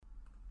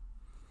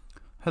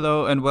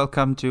Hello and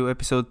welcome to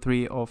episode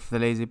 3 of the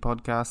Lazy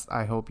Podcast.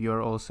 I hope you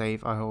are all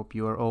safe. I hope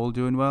you are all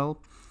doing well.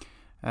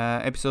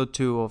 Episode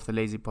 2 of the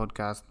Lazy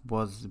Podcast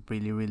was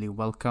really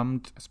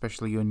welcomed,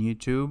 especially on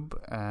YouTube.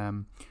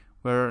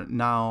 We're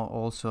now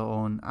also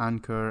on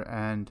Anchor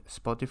and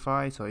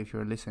Spotify. So if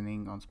you're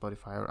listening on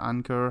Spotify or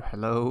Anchor,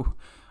 hello.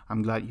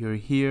 I'm glad you're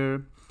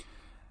here.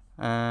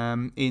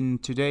 In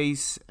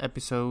today's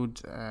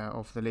episode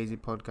of the Lazy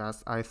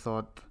Podcast, I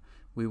thought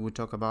we would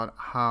talk about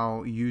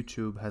how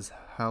YouTube has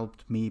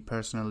helped me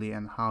personally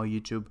and how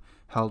YouTube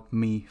helped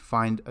me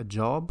find a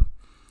job.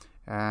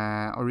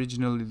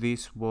 Originally,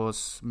 this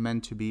was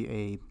meant to be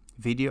a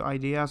video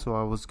idea, so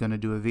I was going to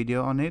do a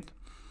video on it.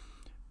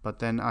 But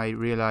then I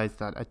realized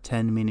that a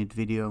 10-minute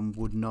video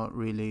would not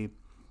really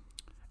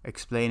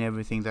explain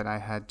everything that I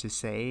had to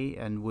say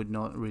and would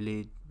not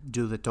really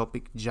do the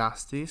topic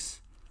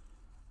justice.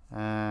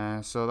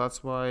 So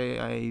that's why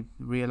I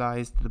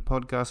realized the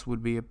podcast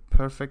would be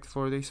perfect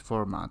for this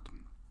format.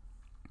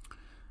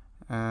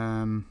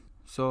 I'm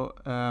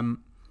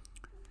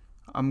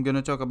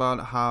gonna talk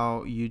about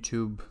how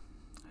YouTube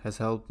has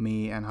helped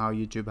me and how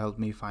YouTube helped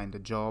me find a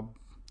job.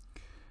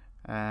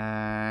 So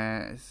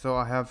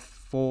I have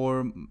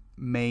 4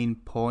 main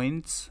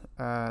points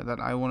that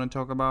I want to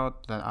talk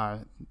about that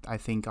I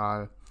think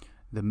are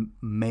the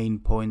main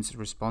points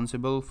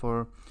responsible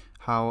for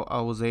how I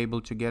was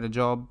able to get a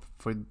job.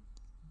 For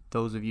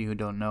those of you who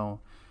don't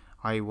know,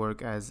 I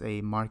work as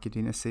a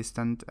marketing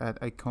assistant at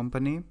a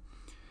company,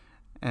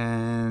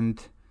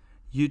 and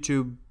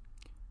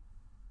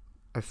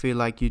I feel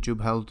like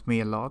YouTube helped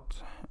me a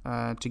lot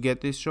to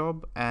get this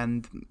job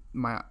and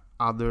my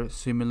other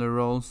similar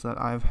roles that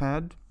I've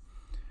had.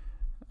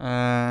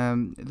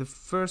 The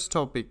first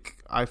topic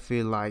I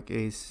feel like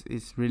is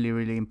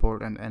really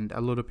important and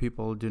a lot of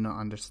people do not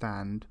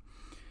understand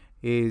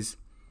is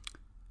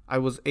I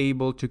was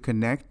able to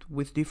connect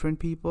with different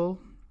people.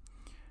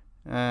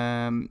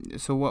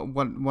 So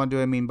what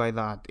do I mean by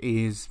that?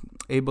 Is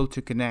able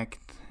to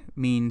connect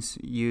means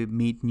you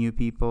meet new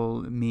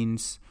people,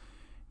 means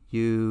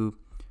you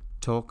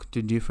talk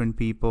to different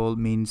people,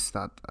 means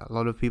that a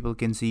lot of people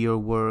can see your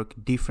work,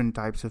 different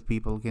types of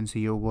people can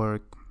see your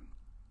work,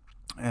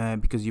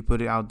 because you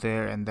put it out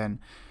there. And then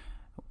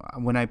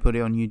when I put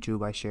it on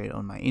YouTube, I share it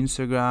on my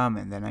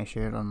Instagram, and then I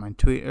share it on my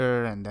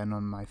Twitter, and then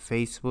on my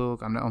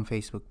Facebook. I'm not on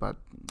Facebook, but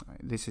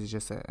this is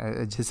just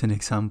an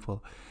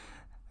example.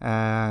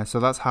 So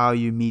that's how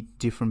you meet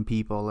different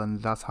people,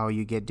 and that's how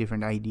you get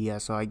different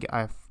ideas. So I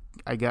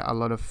get a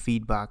lot of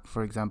feedback.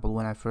 For example,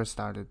 when I first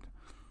started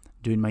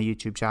doing my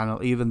YouTube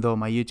channel, even though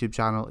my YouTube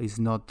channel is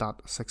not that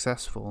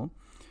successful,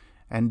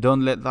 and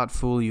don't let that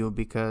fool you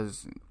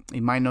because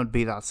it might not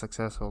be that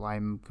successful.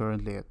 I'm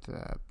currently at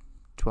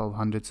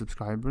 1,200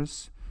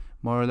 subscribers,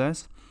 more or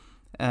less,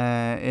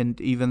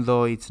 and even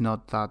though it's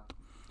not that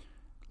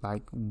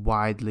like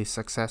widely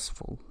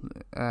successful,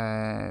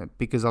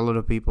 because a lot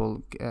of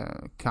people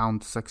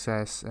count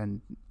success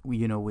and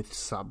with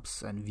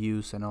subs and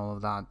views and all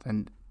of that,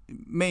 and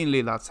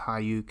mainly that's how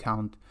you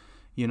count,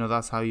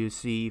 that's how you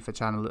see if a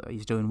channel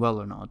is doing well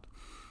or not.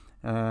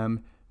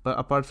 But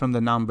apart from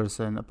the numbers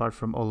and apart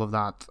from all of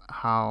that,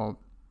 how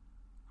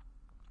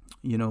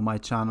my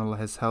channel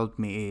has helped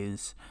me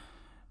is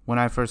when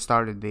I first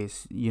started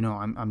this,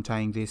 I'm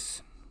tying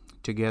this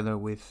together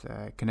with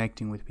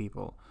connecting with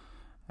people.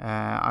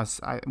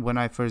 When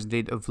I first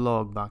did a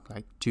vlog back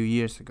like 2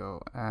 years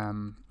ago,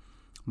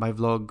 my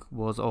vlog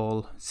was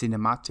all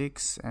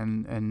cinematics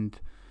and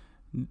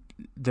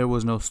there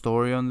was no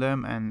story on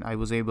them, and I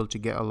was able to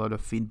get a lot of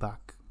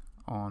feedback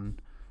on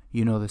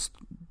this,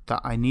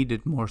 that I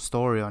needed more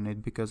story on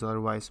it, because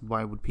otherwise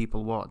why would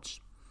people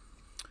watch?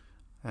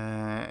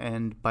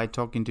 And by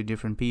talking to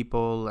different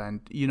people,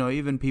 and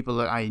even people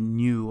that I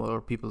knew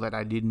or people that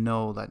I didn't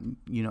know that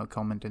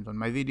commented on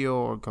my video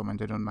or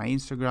commented on my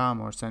Instagram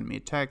or sent me a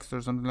text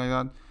or something like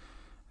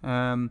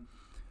that.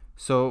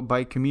 So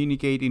by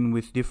communicating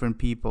with different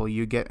people,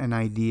 you get an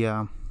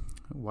idea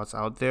what's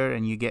out there,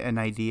 and you get an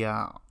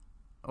idea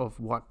of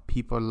what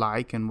people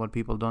like and what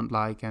people don't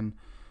like, and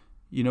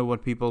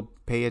what people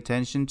pay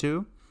attention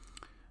to.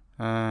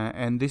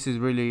 And this is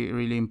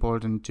really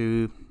important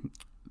to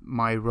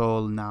my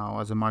role now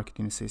as a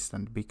marketing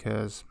assistant,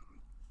 because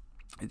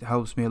it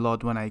helps me a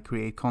lot when I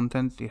create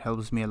content. It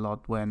helps me a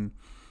lot when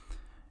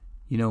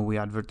we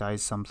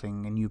advertise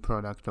something, a new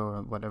product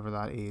or whatever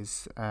that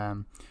is.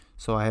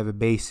 So I have a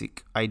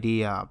basic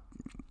idea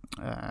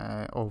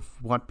of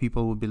what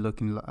people would be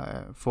looking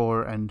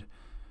for, and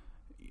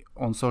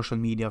on social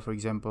media, for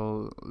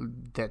example,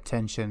 the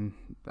attention,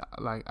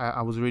 like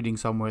I was reading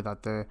somewhere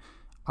that the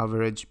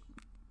average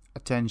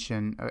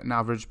an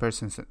average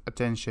person's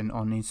attention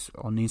on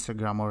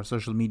Instagram or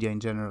social media in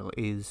general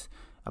is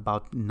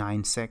about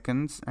 9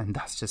 seconds, and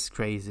that's just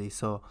crazy.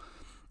 So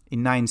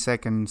in 9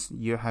 seconds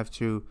you have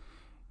to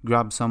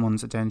grab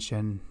someone's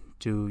attention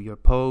to your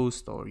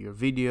post or your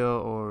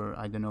video, or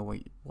I don't know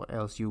what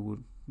else you're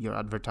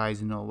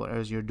advertising or what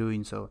else you're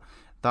doing. So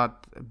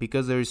that,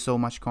 because there is so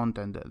much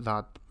content,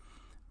 that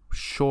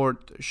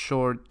short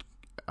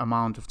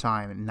amount of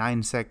time,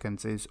 9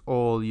 seconds, is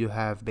all you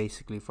have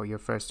basically for your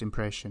first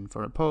impression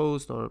for a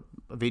post or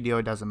a video.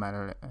 It doesn't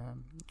matter,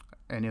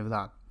 any of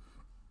that.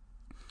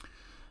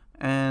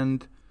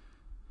 And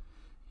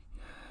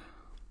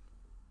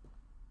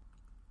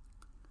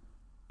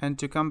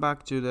to come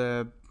back to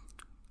the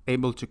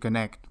able to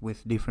connect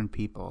with different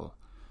people,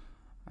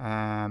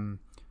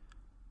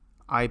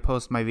 I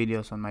post my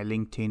videos on my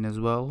LinkedIn as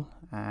well.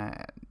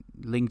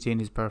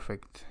 LinkedIn is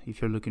perfect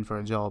if you're looking for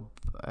a job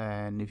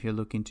and if you're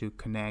looking to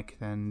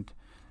connect and,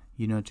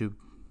 to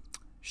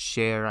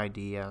share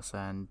ideas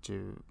and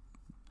to,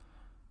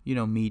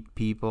 meet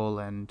people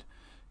and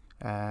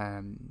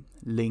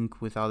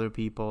link with other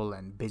people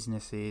and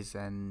businesses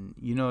and,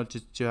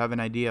 just to have an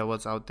idea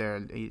what's out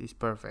there is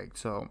perfect.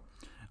 So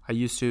I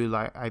used to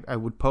I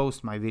would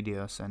post my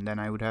videos and then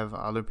I would have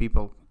other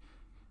people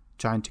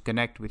trying to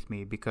connect with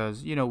me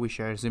because, we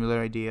share similar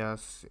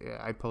ideas.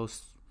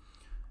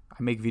 I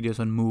make videos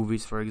on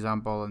movies, for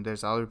example, and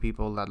there's other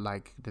people that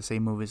like the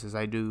same movies as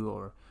I do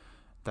or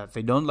that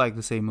they don't like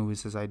the same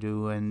movies as I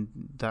do, and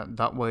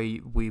that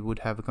way we would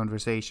have a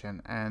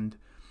conversation. And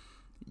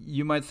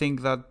you might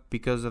think that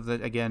because of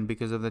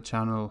the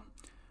channel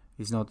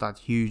is not that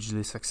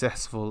hugely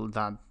successful,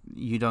 that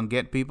you don't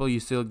get people. You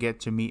still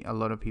get to meet a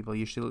lot of people.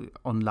 You're still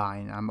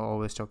online. I'm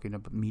always talking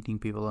about meeting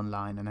people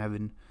online and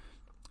having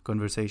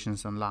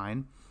conversations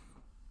online,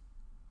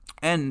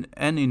 and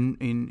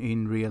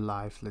in real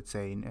life, let's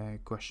say, in a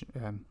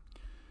question.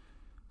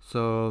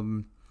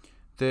 So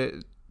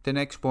the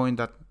next point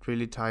that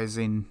really ties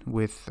in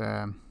with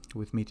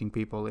meeting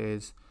people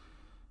is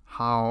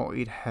how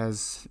it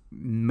has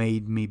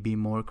made me be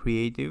more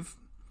creative.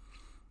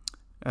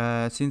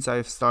 Since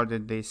I've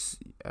started this,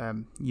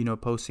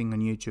 posting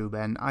on YouTube,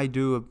 and I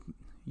do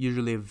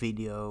usually a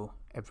video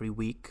every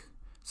week.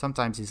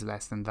 Sometimes it's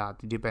less than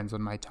that. It depends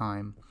on my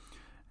time.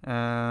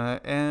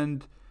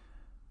 And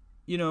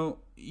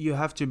you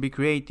have to be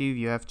creative.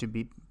 You have to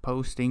be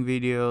posting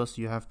videos.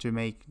 You have to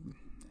make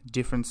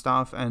different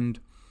stuff. And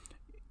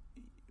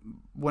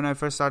when I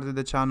first started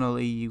the channel,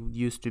 it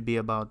used to be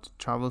about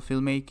travel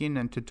filmmaking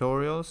and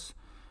tutorials.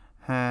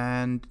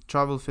 And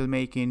travel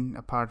filmmaking,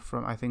 apart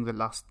from, I think the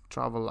last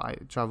travel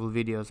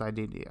videos I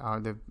did are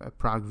the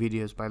Prague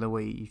videos. By the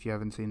way, if you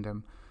haven't seen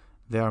them,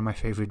 they are my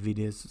favorite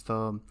videos.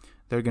 So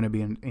they're going to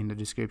be in the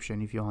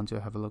description if you want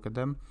to have a look at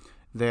them.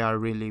 They are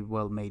really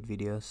well made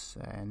videos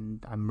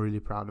and I'm really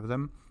proud of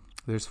them.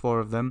 There's 4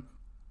 of them.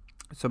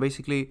 So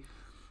basically,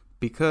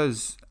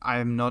 because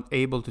I'm not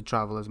able to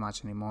travel as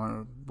much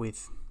anymore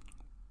with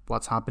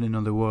what's happening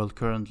on the world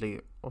currently,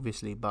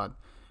 obviously, but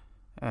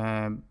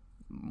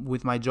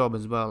with my job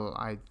as well,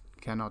 I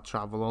cannot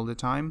travel all the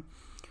time.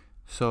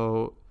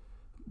 So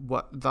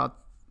what that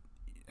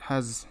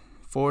has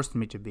forced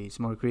me to be is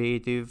more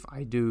creative.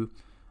 I do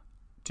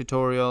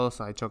tutorials.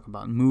 I talk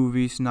about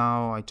movies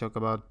now. I talk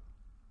about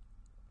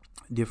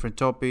different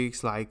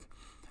topics. Like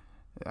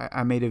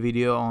I made a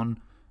video on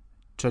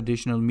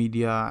traditional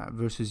media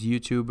versus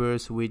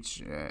YouTubers,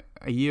 which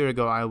a year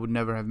ago I would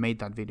never have made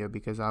that video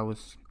because I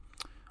was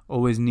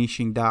always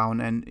niching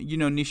down and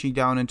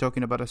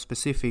talking about a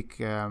specific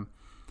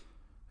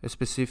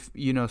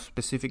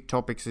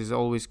topics is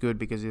always good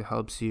because it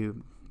helps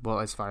you,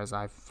 well, as far as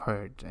I've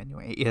heard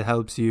anyway, it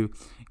helps you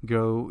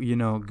grow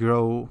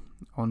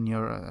on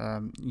your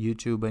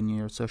YouTube and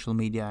your social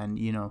media, and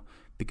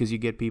because you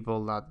get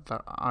people that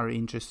are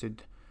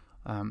interested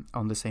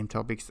on the same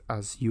topics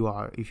as you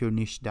are if you're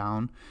niched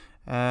down.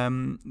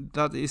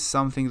 That is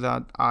something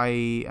that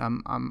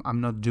I'm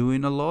not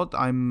doing a lot.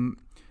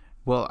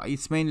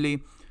 It's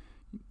mainly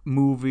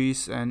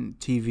movies and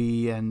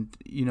TV and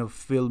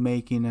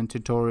filmmaking and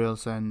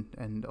tutorials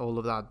and all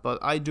of that, but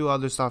I do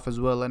other stuff as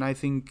well, and I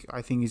think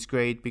it's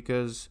great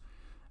because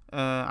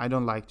I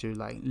don't like to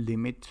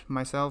limit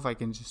myself. I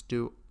can just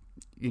do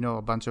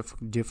a bunch of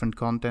different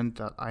content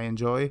that I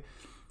enjoy,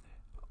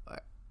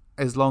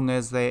 as long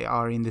as they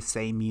are in the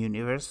same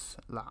universe.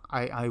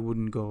 I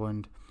wouldn't go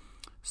and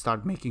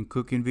start making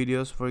cooking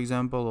videos, for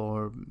example,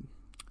 or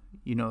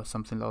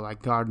something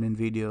like gardening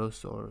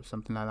videos or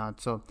something like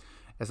that. So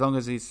as long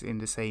as it's in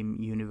the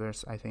same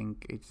universe, I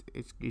think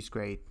it's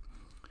great.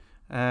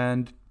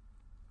 And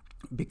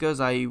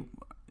because I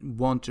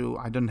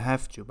don't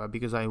have to, but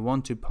because I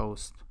want to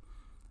post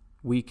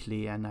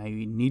weekly and I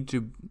need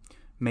to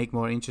make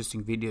more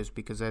interesting videos,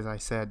 because as I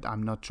said,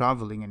 I'm not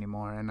traveling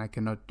anymore and I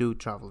cannot do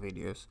travel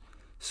videos.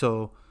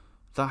 So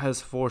that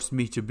has forced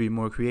me to be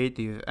more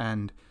creative,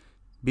 and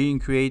being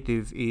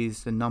creative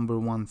is the number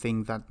one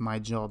thing that my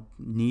job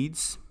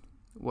needs.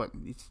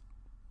 It's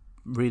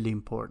really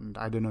important.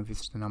 I don't know if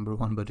it's the number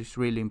one, but it's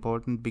really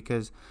important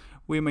because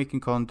we're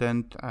making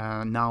content.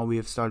 Now we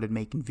have started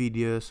making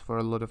videos for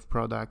a lot of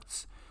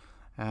products.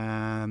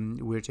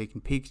 We're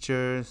taking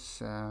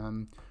pictures.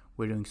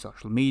 We're doing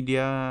social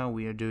media.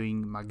 We are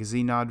doing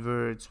magazine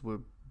adverts.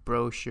 We're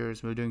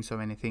brochures. We're doing so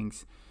many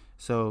things.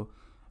 So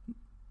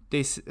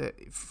this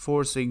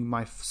forcing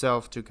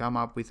myself to come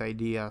up with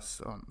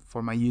ideas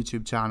for my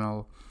YouTube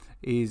channel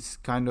is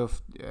kind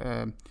of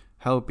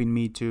helping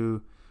me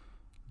to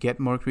get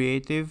more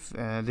creative.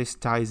 This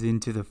ties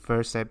into the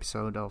first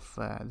episode of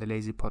the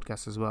Lazy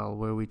Podcast as well,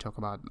 where we talk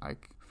about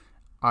like,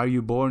 are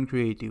you born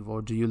creative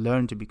or do you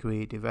learn to be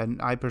creative?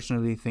 And I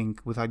personally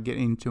think, without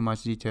getting into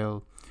much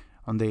detail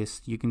on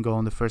this, you can go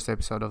on the first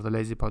episode of the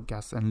Lazy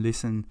Podcast and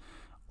listen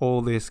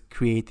all this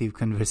creative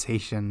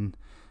conversation.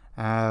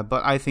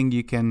 But I think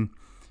you can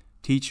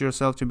teach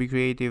yourself to be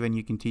creative, and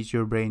you can teach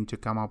your brain to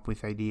come up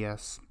with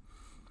ideas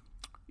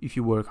if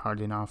you work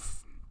hard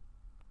enough.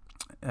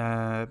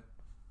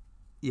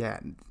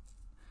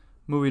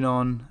 Moving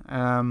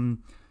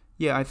on.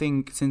 I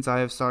think since I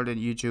have started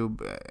YouTube,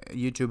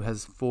 YouTube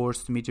has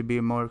forced me to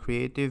be more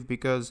creative,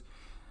 because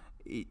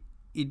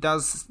it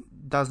does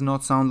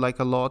not sound like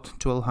a lot,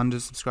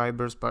 1,200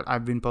 subscribers, but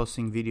I've been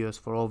posting videos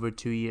for over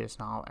 2 years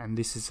now, and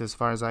this is as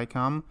far as I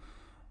come,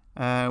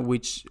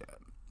 which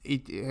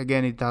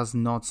it does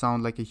not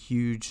sound like a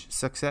huge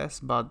success,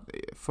 but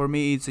for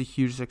me it's a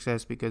huge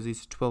success, because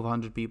it's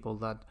 1,200 people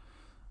that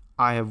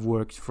I have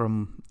worked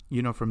from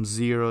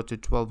 0 to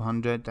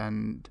 1,200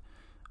 and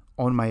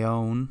on my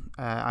own.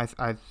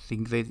 I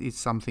think that it's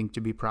something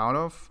to be proud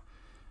of,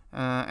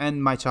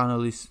 and my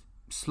channel is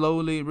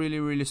slowly,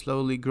 really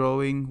slowly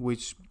growing,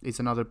 which is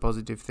another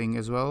positive thing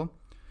as well.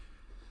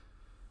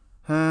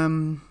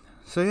 And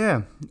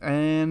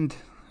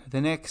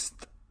the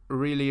next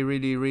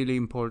really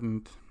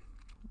important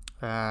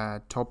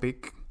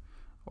topic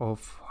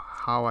of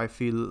how I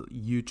feel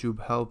YouTube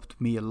helped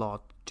me a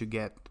lot to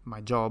get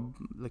my job,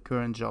 the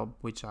current job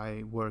which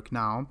I work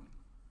now,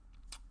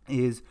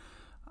 is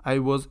I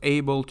was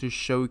able to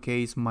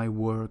showcase my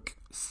work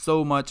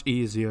so much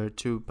easier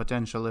to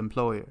potential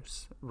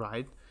employers,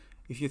 right?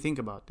 If you think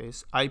about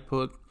this, I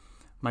put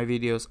my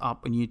videos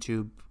up on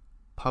YouTube,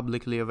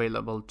 publicly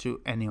available to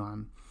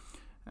anyone.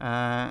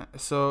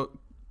 So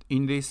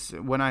in this,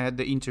 when I had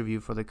the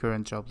interview for the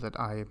current job that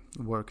I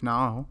work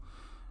now,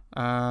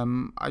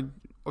 I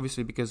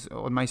obviously, because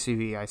on my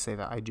CV I say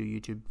that I do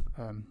YouTube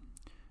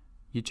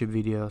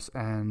videos,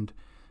 and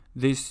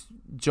this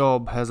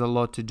job has a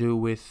lot to do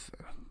with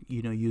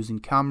using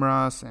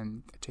cameras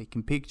and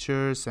taking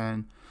pictures,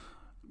 and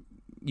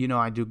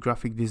I do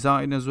graphic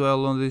design as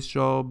well on this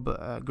job.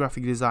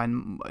 Graphic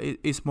design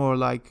is more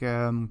like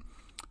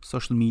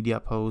social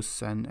media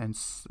posts and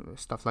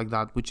stuff like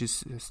that, which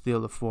is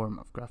still a form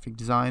of graphic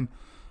design.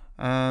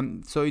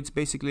 So it's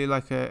basically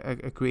like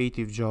a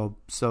creative job.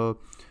 So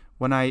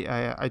when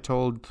I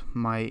told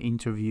my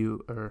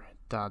interviewer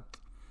that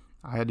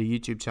I had a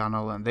YouTube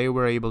channel, and they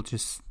were able to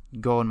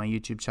go on my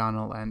YouTube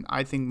channel, and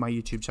I think my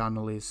YouTube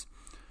channel is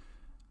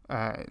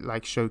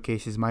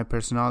showcases my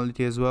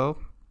personality as well,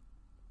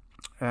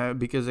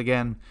 because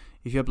again,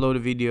 if you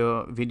upload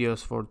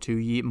videos for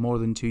more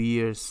than 2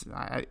 years,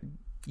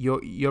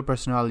 your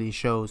personality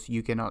shows.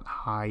 You cannot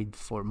hide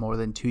for more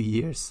than 2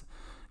 years,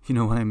 if you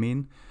know what I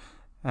mean.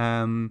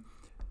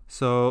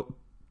 So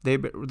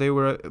they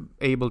were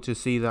able to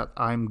see that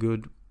I'm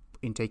good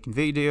in taking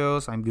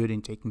videos, I'm good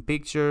in taking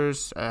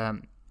pictures.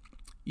 I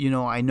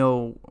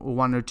know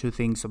 1 or 2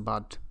 things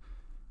about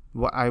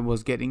what I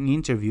was getting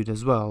interviewed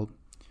as well.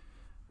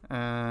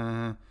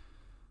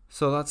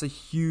 So that's a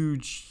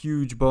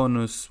huge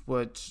bonus,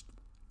 which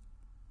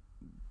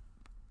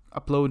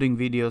uploading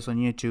videos on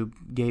YouTube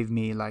gave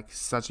me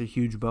such a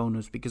huge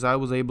bonus, because I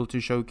was able to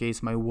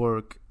showcase my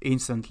work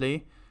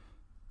instantly.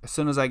 As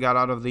soon as I got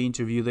out of the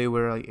interview, they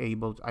were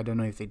able, I don't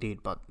know if they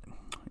did, but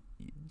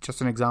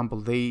just an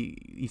example,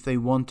 if they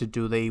wanted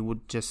to, they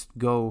would just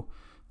go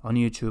on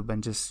YouTube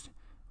and just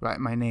write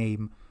my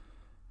name,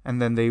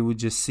 and then they would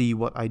just see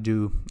what I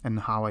do and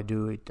how I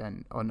do it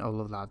and on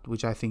all of that,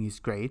 which I think is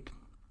great.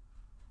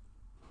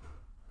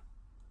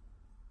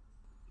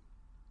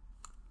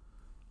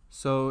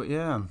 So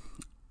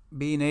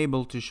being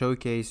able to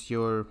showcase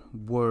your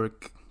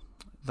work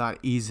that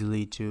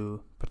easily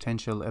to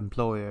potential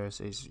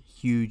employers is a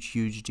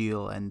huge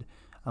deal and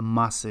a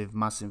massive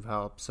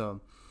help.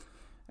 So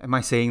am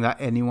I saying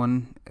that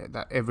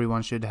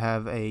everyone should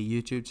have a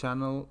YouTube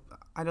channel?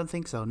 I don't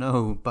think so,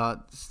 no.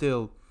 But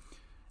still,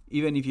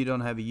 even if you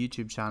don't have a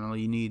YouTube channel,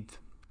 you need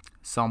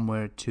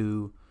somewhere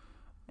to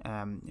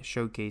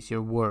showcase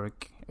your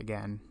work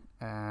again,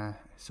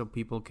 so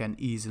people can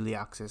easily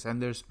access.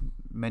 And there's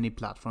many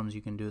platforms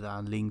you can do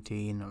that,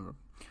 LinkedIn or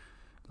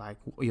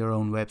your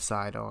own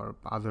website or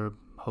other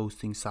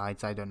hosting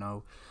sites, I don't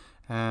know.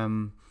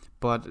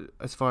 But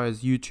as far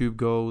as YouTube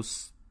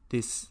goes,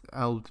 this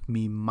helped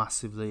me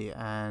massively,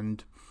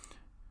 and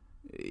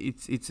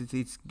it's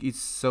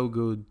so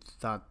good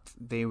that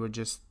they were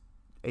just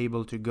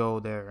able to go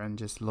there and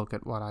just look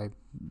at what I'm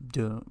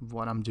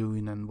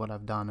doing and what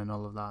I've done and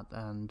all of that,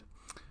 and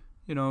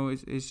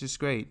it's just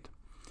great.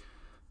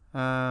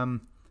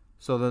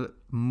 So the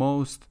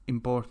most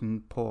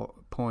important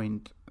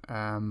point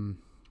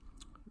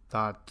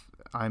that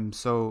I'm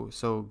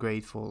so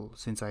grateful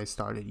since I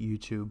started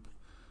YouTube,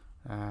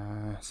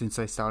 since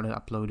I started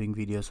uploading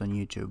videos on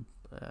YouTube,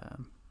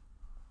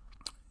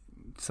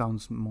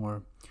 sounds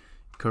more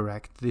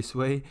correct this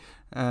way,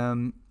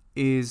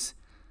 is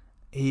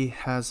he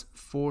has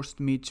forced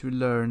me to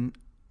learn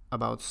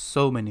about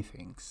so many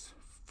things,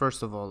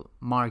 first of all,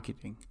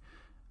 marketing,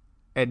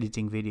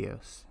 editing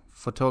videos,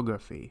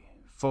 photography,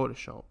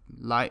 Photoshop,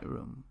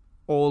 Lightroom,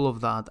 all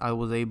of that I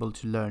was able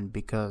to learn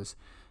because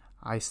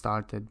I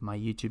started my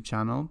YouTube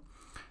channel.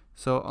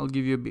 So I'll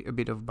give you a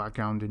bit of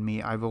background in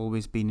me. I've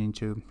always been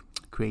into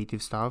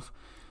creative stuff.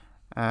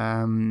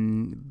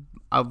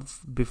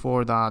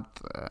 Before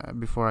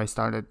I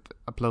started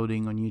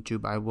uploading on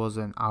YouTube, I was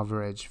an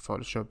average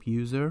Photoshop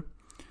user.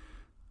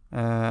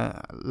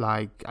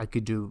 Like I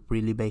could do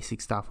really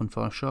basic stuff on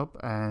Photoshop,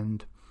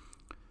 and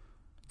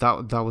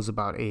that was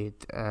about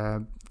it.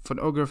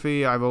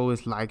 Photography, I've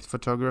always liked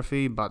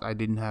photography, but I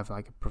didn't have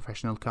like a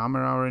professional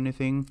camera or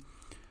anything.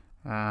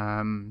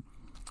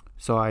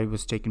 So I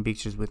was taking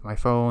pictures with my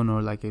phone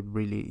or like a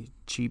really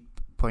cheap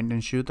point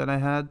and shoot that I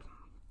had.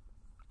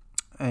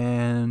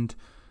 And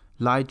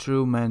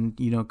Lightroom and,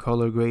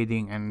 color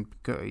grading and,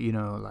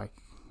 like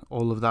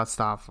all of that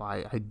stuff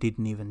I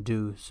didn't even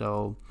do.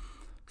 So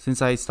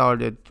since I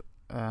started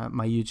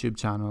my YouTube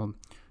channel,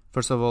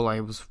 first of all, I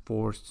was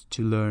forced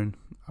to learn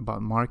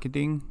about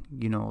marketing,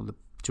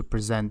 to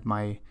present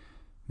my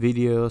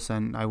videos,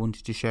 and I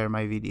wanted to share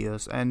my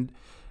videos. And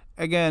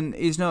again,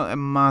 it's not a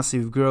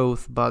massive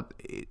growth, but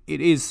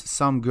it is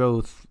some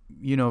growth,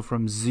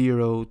 from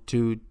 0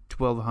 to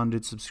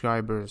 1,200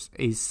 subscribers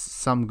is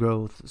some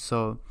growth.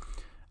 So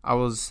I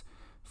was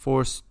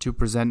forced to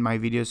present my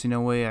videos in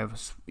a way. I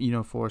was,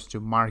 forced to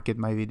market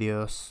my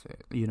videos,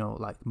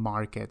 like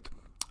market,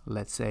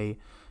 let's say,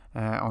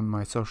 on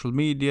my social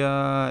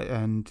media,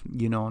 and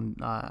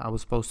I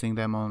was posting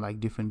them on like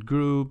different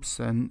groups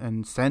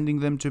and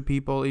sending them to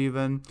people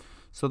even.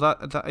 So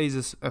that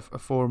is a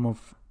form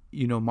of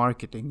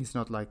marketing. It's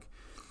not like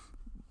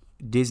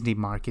Disney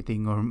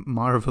marketing or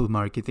Marvel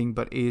marketing,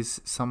 but is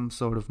some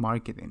sort of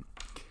marketing.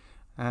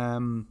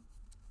 And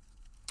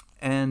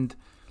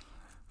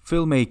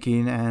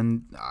filmmaking,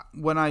 and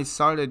when I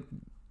started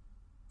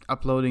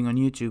uploading on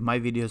YouTube, my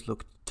videos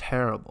looked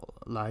terrible,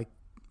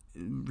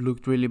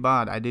 looked really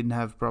bad. I didn't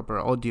have proper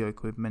audio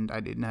equipment, I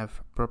didn't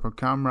have proper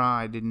camera,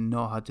 I didn't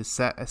know how to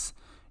set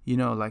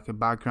like a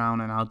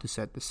background and how to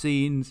set the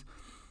scenes,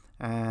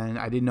 and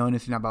I didn't know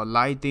anything about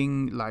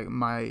lighting. Like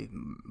my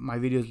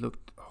videos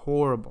looked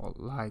horrible,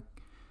 like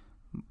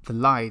the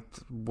light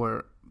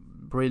were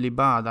really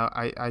bad.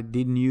 I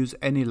didn't use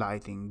any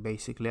lighting.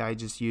 Basically I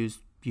just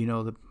used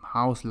the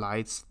house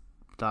lights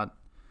that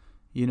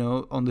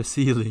on the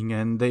ceiling,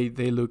 and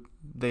they looked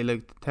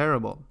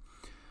terrible.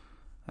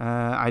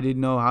 I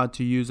didn't know how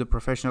to use a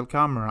professional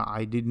camera.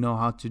 I didn't know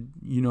how to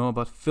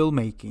about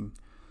filmmaking.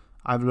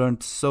 I've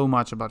learned so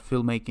much about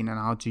filmmaking and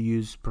how to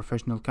use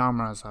professional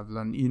cameras. I've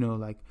learned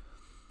like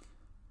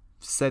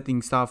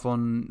setting stuff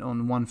on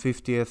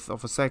 1/50th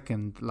of a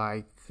second,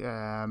 like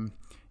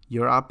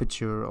your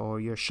aperture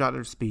or your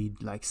shutter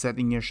speed, like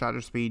setting your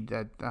shutter speed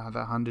at the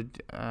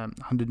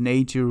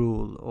 180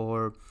 rule,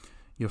 or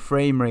your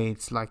frame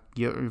rates, like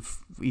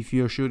if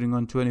you're shooting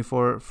on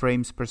 24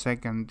 frames per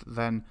second,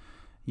 then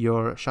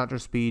your shutter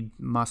speed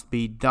must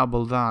be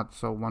double that,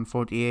 so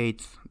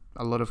 1/48.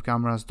 A lot of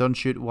cameras don't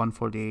shoot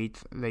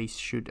 1/48, they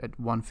shoot at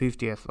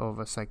 1/50th of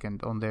a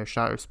second on their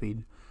shutter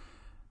speed.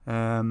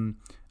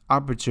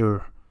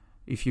 Aperture,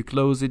 if you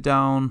close it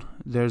down,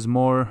 there's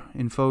more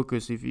in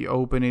focus. If you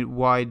open it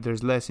wide,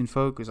 there's less in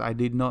focus. I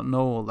did not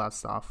know all that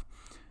stuff.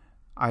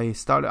 I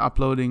started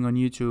uploading on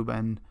YouTube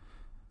and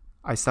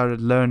I started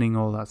learning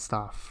all that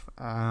stuff,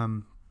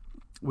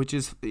 which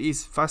is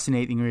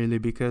fascinating really,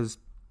 because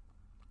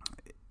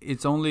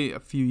it's only a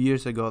few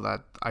years ago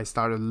that I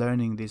started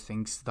learning these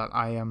things that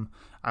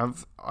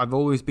I've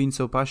always been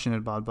so passionate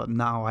about, but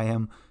now I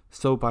am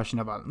so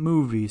passionate about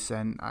movies,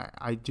 and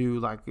I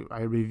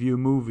review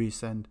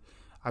movies, and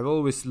I've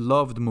always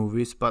loved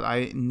movies, but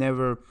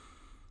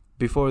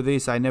before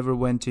this I never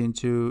went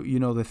into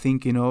the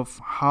thinking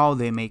of how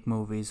they make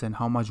movies and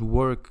how much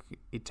work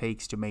it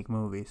takes to make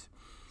movies.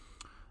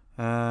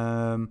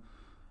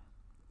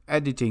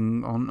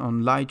 Editing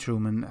on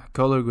Lightroom and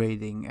color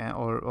grading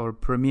or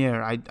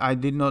Premiere. I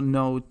did not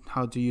know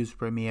how to use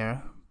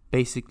Premiere.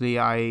 Basically,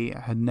 I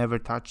had never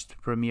touched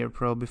Premiere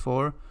Pro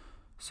before,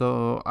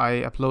 so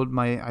I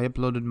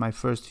uploaded my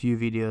first few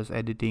videos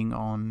editing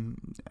on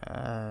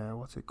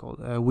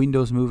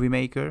Windows Movie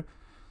Maker.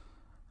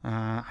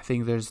 I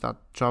think there's that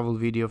travel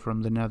video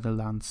from the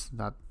Netherlands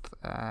that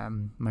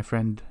my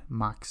friend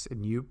Max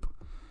and Joop.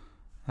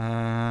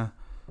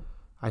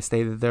 I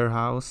stayed at their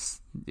house.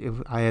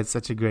 I had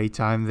such a great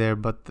time there,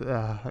 but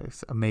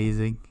it's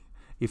amazing.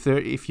 If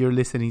you're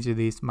listening to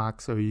this,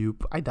 Max or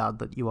Joop, I doubt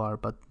that you are,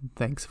 but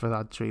thanks for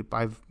that trip.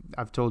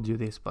 I've told you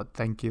this, but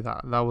thank you.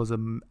 That was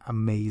an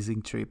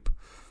amazing trip.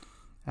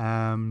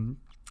 Moving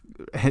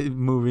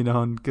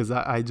on, because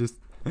I just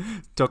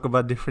talk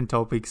about different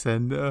topics,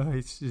 and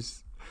it's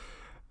just.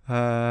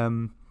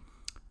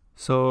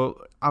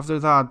 So after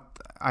that,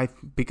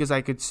 because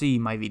I could see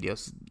my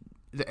videos,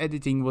 the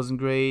editing wasn't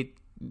great.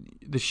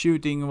 The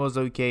shooting was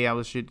okay. I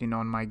was shooting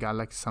on my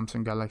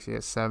Samsung Galaxy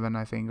S7,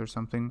 I think, or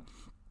something.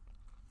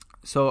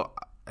 So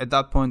at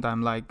that point,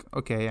 I'm like,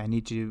 okay, I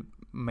need to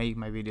make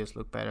my videos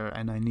look better,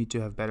 and I need to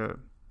have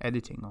better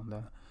editing on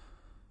them.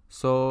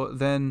 So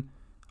then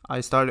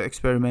I started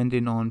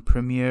experimenting on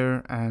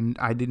Premiere, and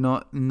I did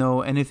not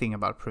know anything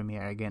about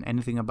Premiere, again,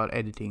 anything about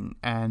editing.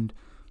 And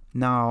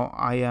now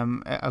I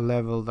am at a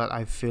level that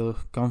I feel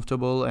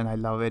comfortable and I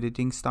love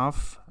editing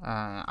stuff.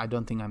 I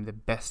don't think I'm the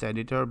best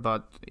editor,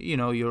 but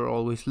you're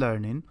always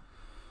learning.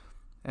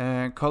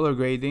 Color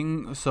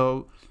grading.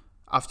 So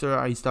after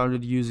I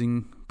started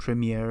using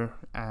Premiere,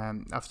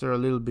 after a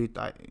little bit,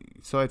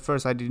 so at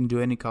first I didn't do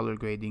any color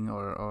grading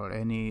or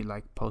any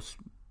like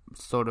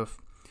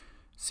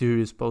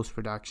serious post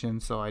production.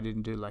 So I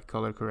didn't do like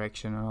color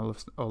correction and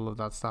all of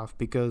that stuff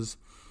because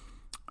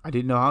I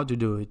didn't know how to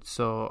do it.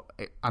 So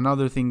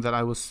another thing that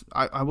I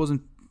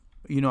wasn't,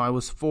 I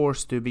was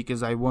forced to,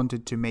 because I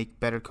wanted to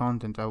make better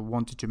content. I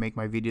wanted to make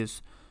my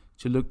videos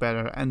to look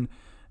better, and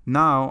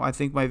now I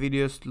think my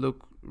videos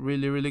look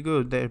really, really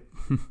good.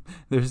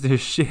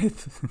 There's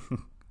shit,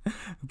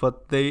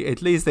 but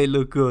at least they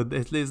look good.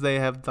 At least they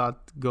have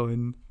that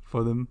going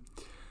for them.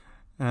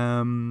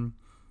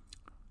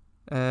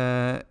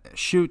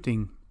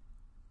 Shooting.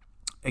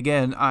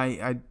 Again,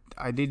 I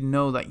didn't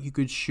know that you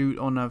could shoot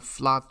on a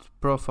flat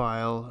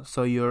profile,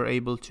 so you're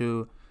able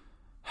to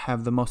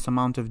have the most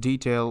amount of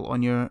detail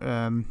on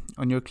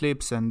your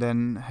clips, and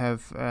then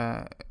have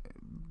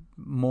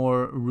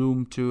more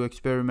room to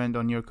experiment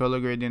on your color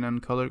grading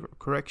and color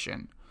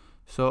correction.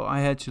 So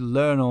I had to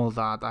learn all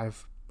that.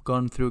 I've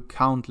gone through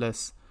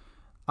countless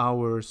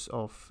hours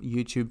of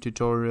YouTube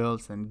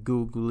tutorials and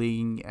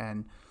Googling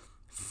and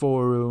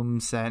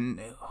forums and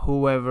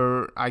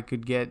whoever I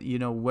could get,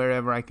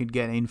 wherever I could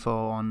get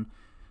info on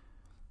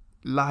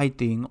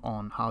lighting,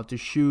 on how to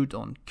shoot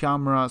on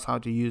cameras, how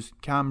to use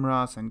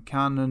cameras and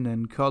Canon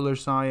and color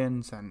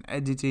science and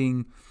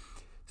editing.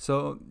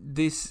 So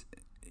this,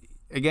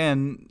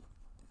 again,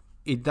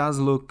 it does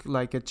look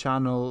like a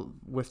channel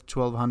with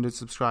 1,200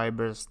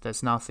 subscribers.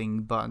 That's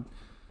nothing, but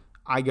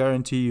I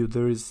guarantee you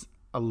there is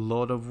a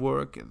lot of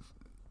work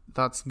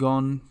that's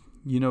gone,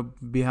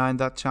 behind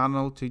that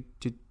channel to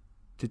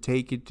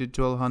take it to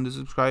 1,200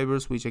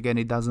 subscribers, which again,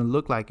 it doesn't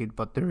look like it,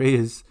 but there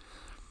is.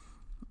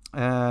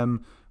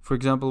 For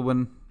example,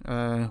 when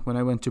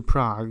I went to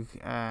Prague,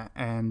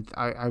 and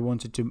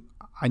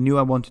I knew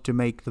I wanted to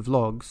make the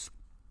vlogs,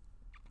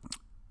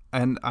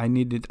 and I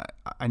needed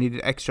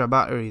extra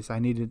batteries, I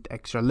needed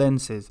extra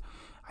lenses,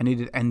 I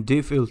needed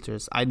ND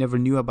filters. I never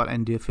knew about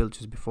ND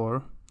filters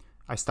before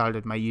I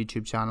started my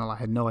YouTube channel. I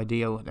had no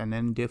idea what an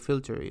ND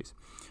filter is,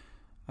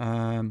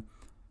 and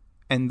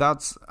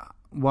that's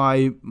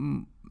why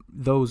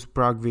those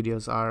Prague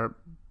videos are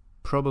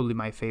probably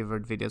my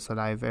favorite videos that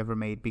I've ever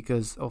made,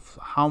 because of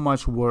how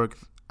much work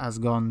has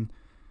gone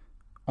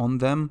on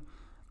them.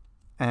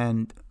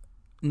 And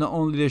not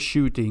only the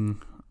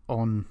shooting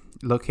on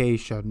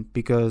location,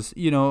 because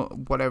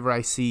whatever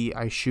I see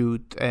I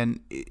shoot, and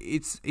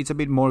it's a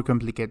bit more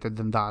complicated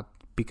than that,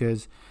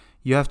 because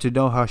you have to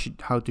know how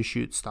to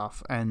shoot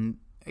stuff. And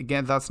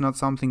again, that's not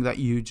something that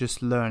you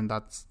just learn.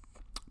 That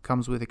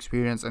comes with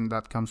experience, and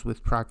that comes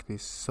with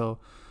practice. So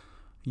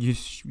you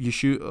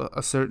shoot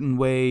a certain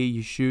way.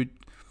 You shoot,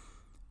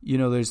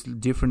 there's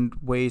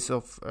different ways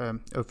of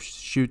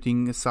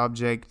shooting a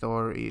subject,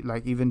 or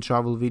like even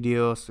travel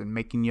videos and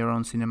making your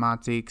own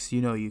cinematics.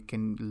 You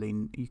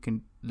can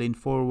lean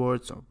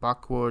forwards or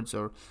backwards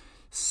or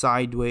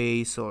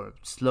sideways or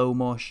slow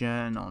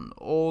motion, on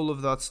all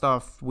of that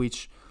stuff,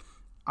 which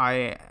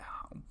I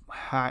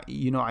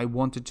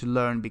wanted to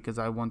learn because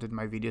I wanted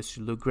my videos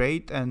to look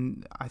great.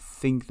 And I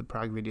think the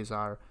Prague videos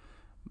are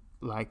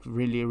like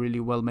really, really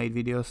well made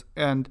videos.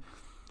 And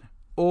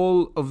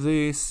all of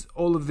these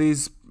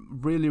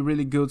really,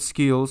 really good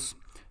skills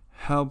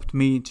helped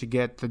me to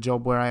get the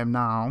job where I am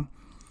now,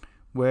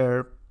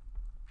 where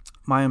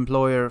my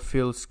employer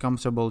feels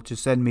comfortable to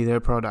send me their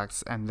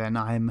products, and then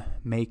I'm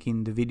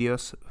making the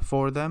videos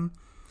for them,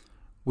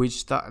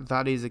 which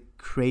that is a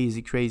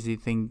crazy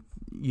thing,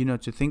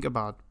 to think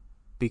about,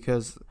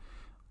 because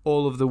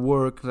all of the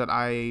work that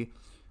I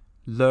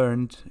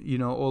learned,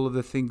 all of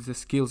the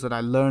skills that I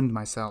learned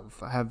myself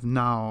have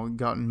now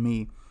gotten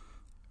me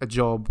a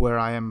job where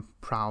I am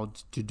proud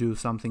to do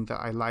something that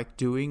I like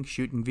doing,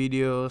 shooting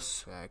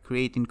videos,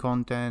 creating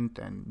content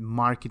and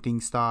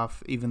marketing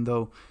stuff, even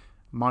though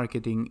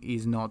marketing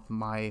is not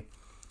I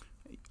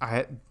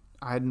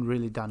hadn't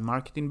really done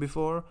marketing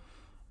before.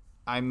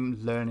 I'm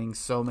learning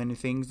so many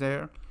things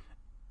there,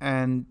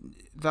 and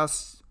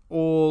that's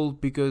all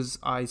because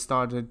I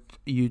started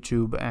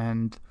YouTube.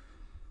 And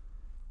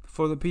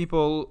for the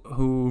people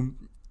who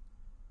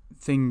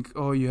think,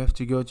 oh, you have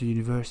to go to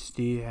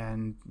university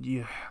and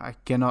I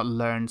cannot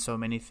learn so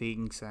many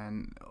things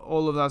and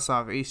all of that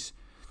stuff, is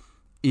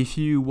if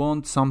you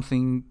want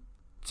something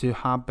to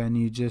happen,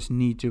 you just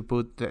need to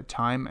put the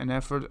time and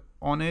effort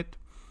on it.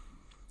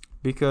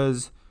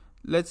 Because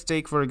let's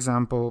take, for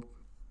example,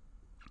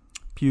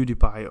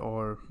 PewDiePie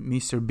or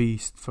Mr.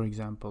 Beast, for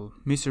example.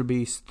 Mr.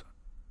 Beast,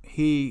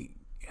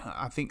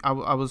 I think I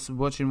was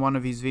watching one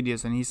of his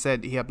videos, and he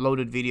said he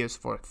uploaded videos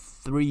for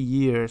 3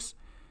 years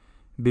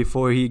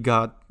before he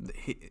got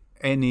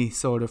any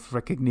sort of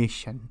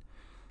recognition.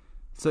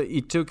 So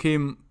it took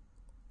him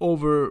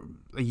over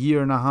a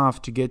year and a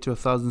half to get to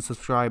 1,000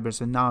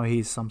 subscribers, and now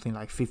he's something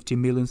like 50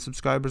 million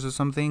subscribers or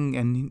something,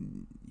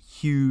 and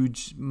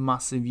huge,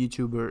 massive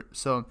YouTuber.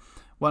 So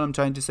what I'm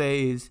trying to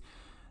say is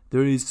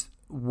there is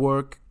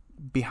work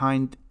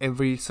behind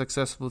every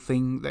successful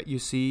thing that you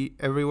see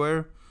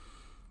everywhere.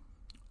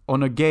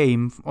 On a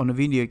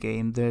video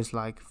game, there's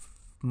like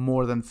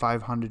more than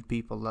 500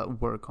 people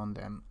that work on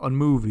them. On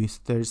movies,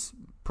 there's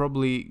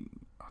probably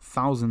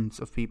thousands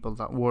of people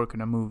that work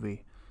on a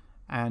movie,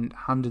 and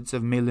hundreds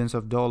of millions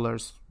of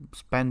dollars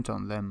spent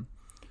on them.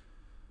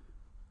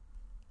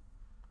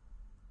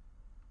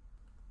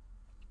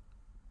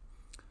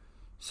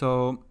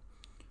 So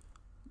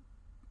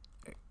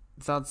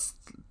that's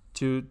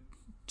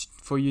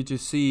for you to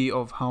see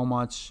of how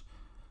much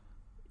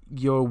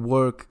your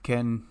work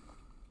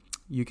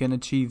you can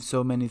achieve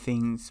so many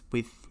things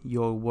with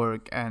your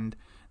work. And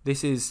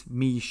this is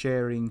me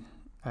sharing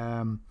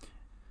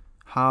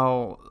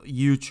how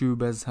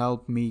YouTube has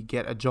helped me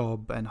get a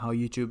job, and how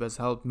YouTube has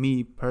helped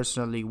me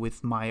personally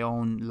with my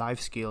own life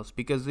skills,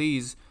 because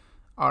these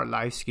are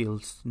life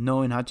skills: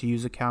 knowing how to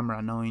use a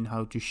camera, knowing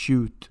how to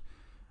shoot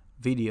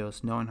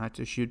videos, knowing how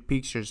to shoot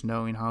pictures,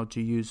 knowing how to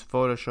use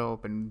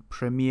Photoshop and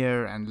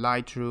Premiere and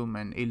Lightroom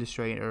and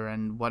Illustrator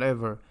and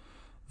whatever.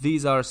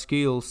 These are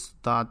skills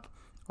that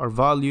are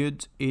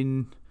valued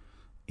in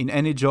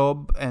any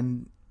job,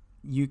 and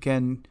you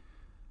can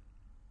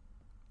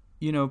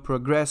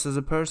progress as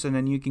a person,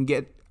 and you can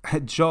get a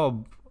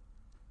job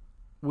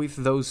with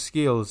those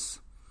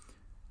skills.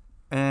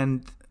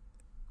 And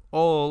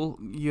all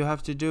you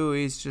have to do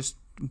is just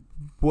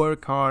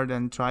work hard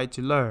and try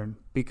to learn,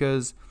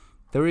 because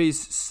there is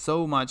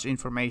so much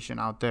information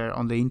out there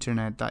on the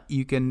internet that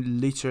you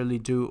can literally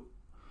do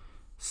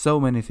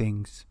so many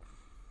things.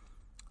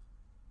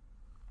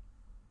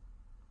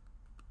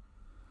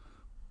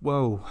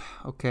 Whoa,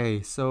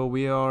 okay, so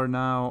we are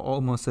now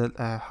almost at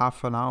a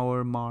half an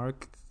hour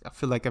mark. I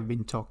feel like I've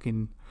been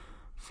talking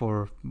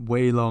for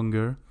way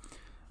longer.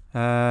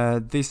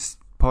 This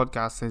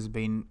podcast has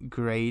been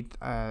great.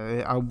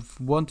 I've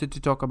wanted to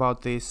talk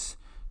about this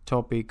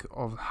topic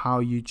of how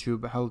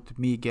YouTube helped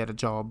me get a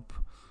job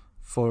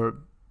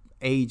for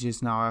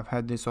ages now. I've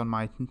had this on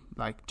my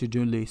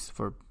to-do list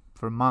for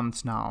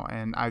months now,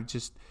 and I've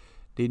just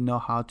didn't know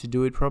how to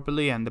do it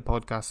properly. And the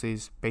podcast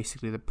is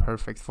basically the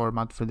perfect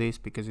format for this,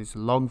 because it's a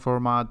long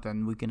format,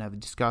 and we can have a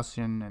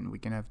discussion and we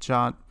can have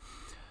chat.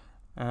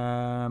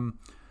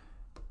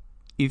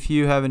 If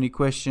you have any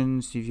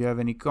questions, if you have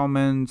any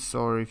comments,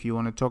 or if you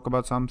want to talk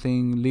about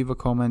something, leave a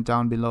comment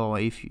down below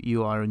if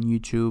you are on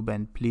YouTube,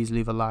 and please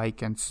leave a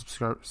like and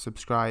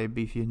subscribe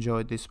if you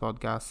enjoyed this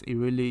podcast. It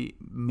really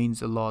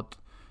means a lot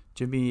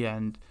to me,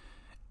 and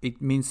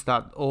it means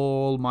that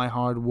all my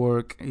hard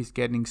work is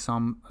getting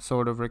some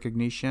sort of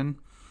recognition.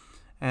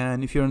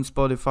 And if you're on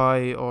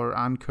Spotify or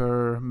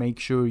Anchor, make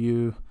sure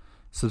you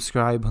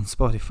subscribe on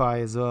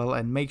Spotify as well,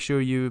 and make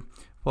sure you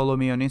follow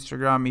me on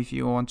Instagram if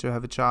you want to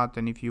have a chat,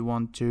 and if you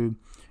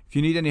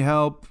need any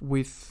help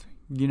with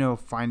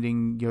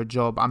finding your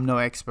job. I'm no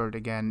expert.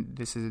 Again,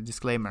 this is a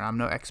disclaimer. I'm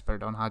no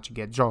expert on how to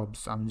get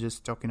jobs. I'm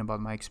just talking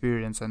about my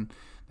experience and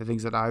the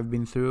things that I've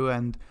been through.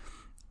 And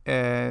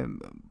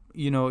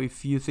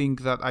if you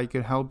think that I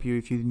can help you,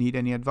 if you need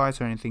any advice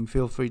or anything,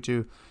 feel free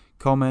to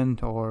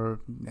comment or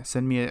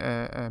send me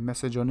a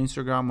message on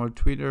Instagram or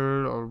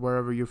Twitter or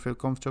wherever you feel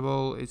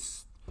comfortable.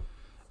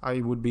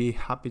 I would be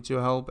happy to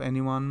help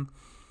anyone.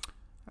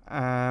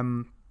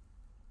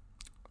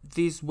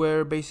 These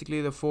were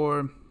basically the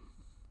 4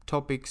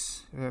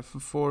 topics,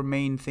 4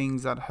 main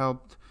things that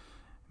helped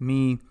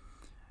me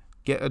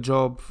get a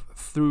job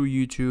through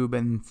YouTube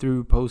and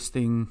through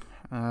posting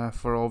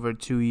for over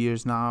 2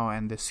 years now,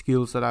 and the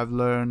skills that I've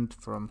learned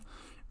from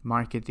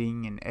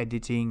marketing and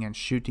editing and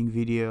shooting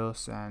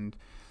videos, and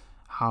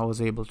how I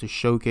was able to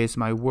showcase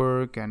my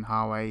work, and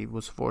how I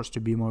was forced to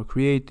be more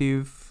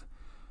creative,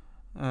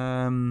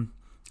 and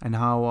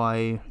how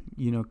I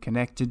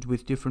connected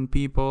with different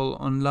people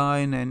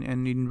online and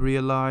in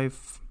real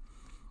life.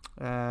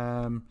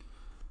 I'm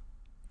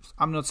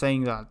not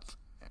saying that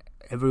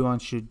everyone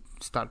should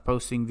start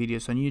posting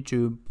videos on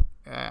YouTube.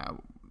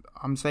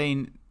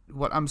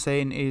 What I'm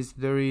saying is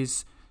there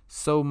is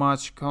so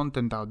much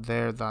content out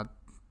there that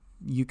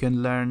you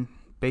can learn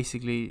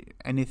basically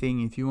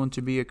anything. If you want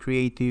to be a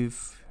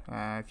creative,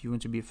 if you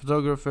want to be a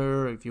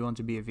photographer, if you want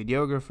to be a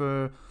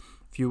videographer,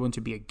 if you want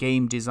to be a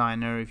game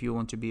designer, if you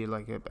want to be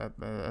like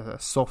a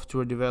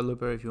software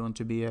developer, if you want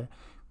to be a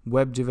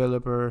web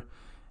developer,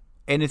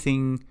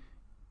 anything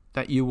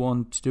that you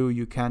want to do,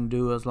 you can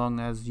do, as long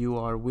as you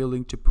are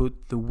willing to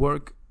put the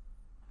work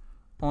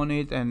on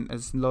it, and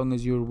as long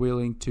as you're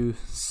willing to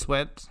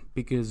sweat,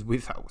 because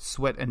without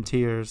sweat and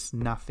tears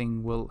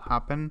nothing will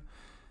happen.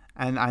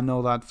 And I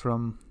know that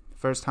from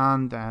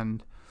firsthand.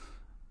 And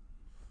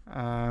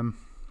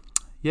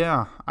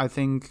I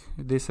think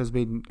this has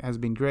been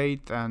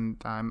great,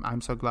 and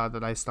I'm so glad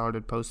that I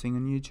started posting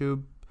on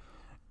YouTube,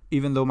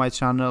 even though my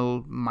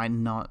channel might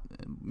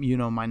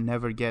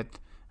never get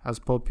as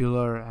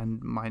popular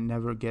and might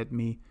never get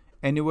me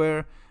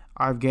anywhere.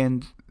 I've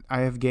gained I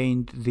have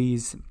gained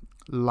these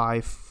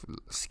life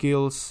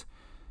skills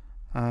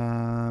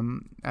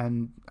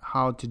and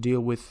how to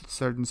deal with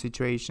certain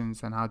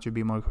situations and how to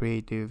be more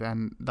creative,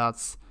 and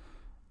that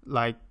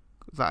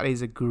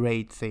is a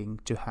great thing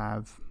to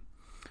have.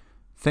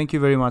 Thank you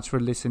very much for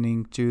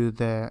listening to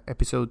the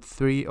episode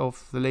 3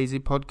 of the Lazy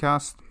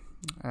Podcast.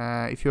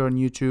 If you're on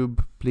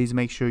YouTube, please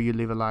make sure you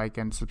leave a like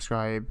and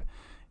subscribe.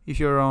 If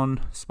you're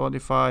on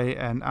Spotify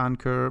and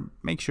Anchor,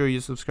 make sure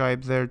you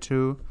subscribe there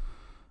too.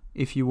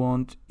 If you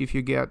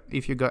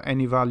got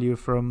any value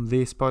from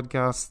this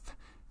podcast,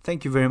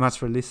 thank you very much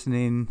for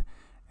listening,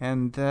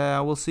 and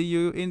I will see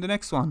you in the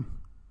next one.